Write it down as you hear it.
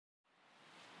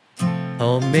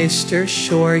Oh, Mr.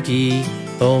 Shorgi,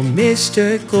 oh,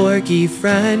 Mr. Gorgy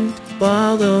friend,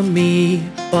 follow me,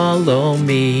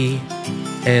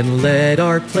 and let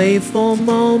our playful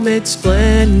moments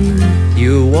blend.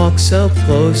 You walk so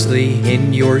closely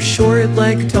in your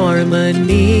short-legged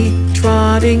harmony,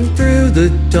 trotting through the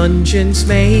dungeon's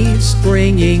maze,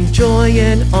 bringing joy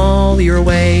in all your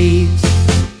ways.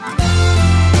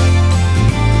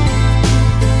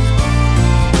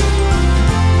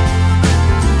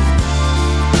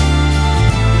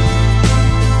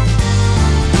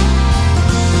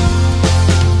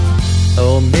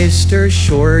 Oh, Mr.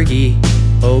 Shorgi,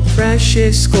 oh,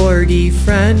 precious Gorgy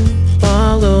friend,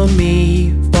 follow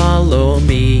me,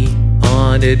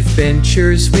 on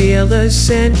adventures we'll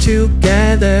ascend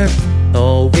together,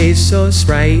 always so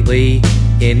sprightly,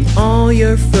 in all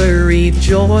your furry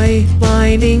joy,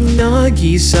 lining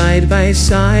nuggies side by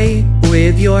side,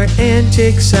 with your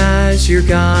antics as your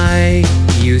guide.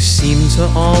 You seem to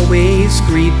always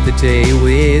greet the day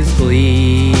with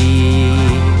glee,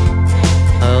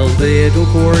 a little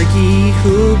Gorgy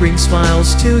who brings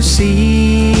smiles to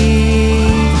see.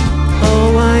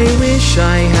 Oh, I wish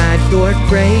I had your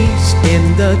grace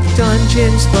in the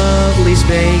dungeon's lovely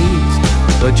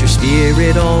space, but your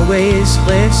spirit always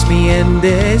lifts me in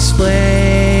this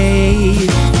place.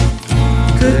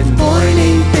 Good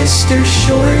morning, Mr.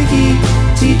 Shorgi,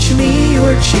 teach me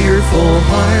your cheerful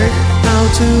heart, how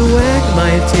to wag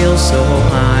my tail so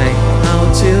high, how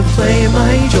to play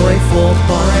my joyful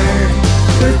part.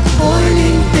 Good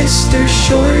morning, Mr.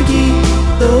 Shorgi,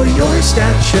 though your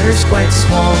stature's quite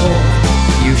small,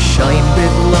 you shine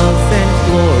with love and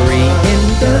glory in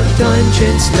the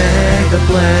dungeon's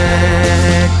megaplex.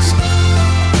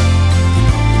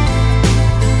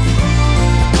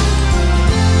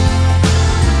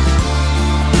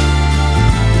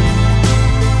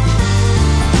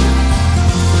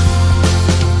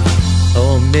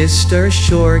 Oh, Mr.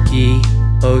 Shorgi,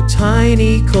 oh,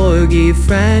 tiny Gorgy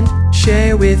friend,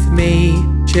 share with me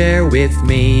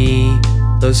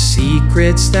those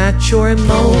secrets that your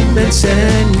moments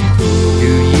send.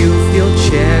 Do you feel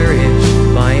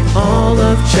cherished by all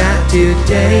of chat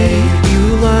today?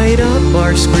 You light up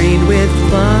our screen with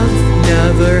love,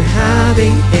 never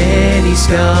having any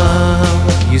scuff.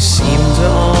 You seem to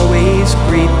always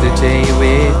greet the day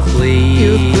with glee.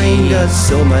 You bring us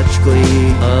so much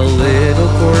glee. A little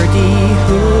Gorgy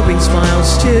who brings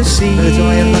smiles to see. The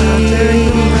joy of laughter.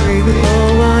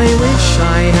 Oh, I wish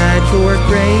I had your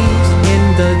grace in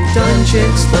the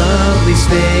dungeon's lovely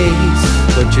space,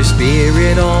 but your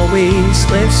spirit always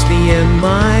lifts me in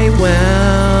my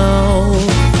well.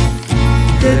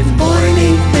 Good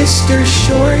morning, Mr.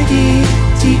 Shorgi,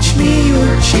 teach me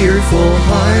your cheerful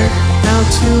heart, how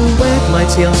to wag my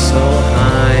tail so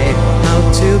high, how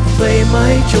to play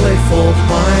my joyful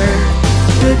part.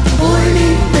 Good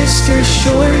morning, Mr.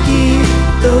 Shorgi,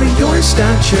 though your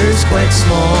stature's quite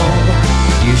small,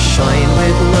 you shine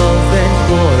with love and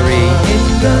glory in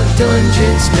the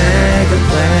dungeon's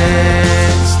megaplex.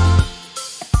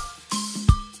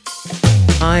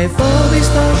 I've always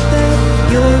thought that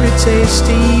you're a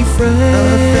tasty friend,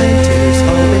 a friend who's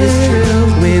always true,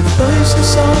 with voice so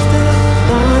soft that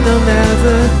bond will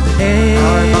never end.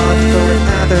 our bond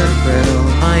forever brittle.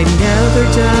 I never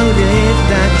doubted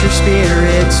that your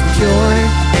spirit's pure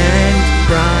and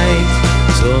bright,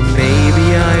 so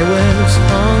maybe I was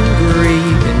hungry,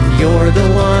 and you're the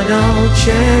one I'll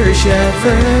cherish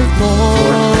evermore.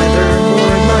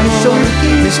 Forevermore, my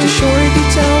Shorgi. Mr. Shorgi,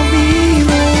 tell me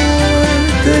more.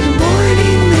 Good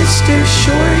morning, Mr.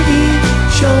 Shorgi,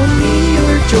 show me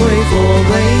your joyful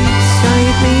ways,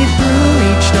 guide me through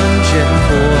each dungeon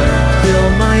floor, fill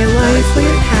my life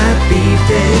with happy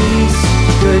days.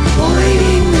 Good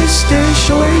morning, Mr.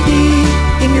 Shorgi,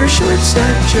 in your short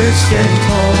stature stand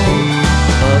tall,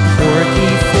 a Gorgy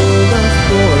full of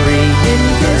glory, in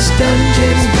this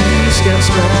dungeon we stand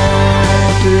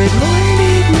strong. Good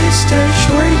morning, Mr.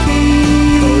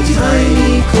 Shorgi, oh,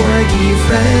 tiny Gorgy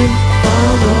friend,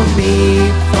 follow me,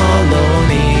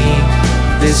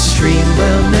 this stream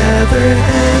will never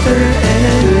ever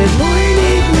end. Good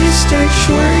morning, Mr.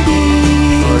 Shorgi,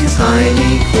 oh,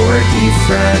 tiny Gorgy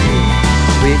friend,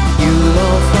 with you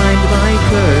I'll find my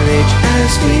courage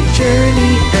as we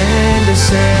journey and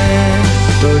ascend.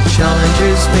 Though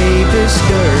challenges may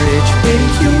discourage when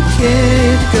you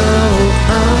can't go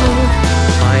out,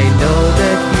 I know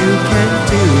that you can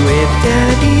do it,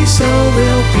 Daddy, so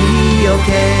we'll be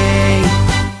okay.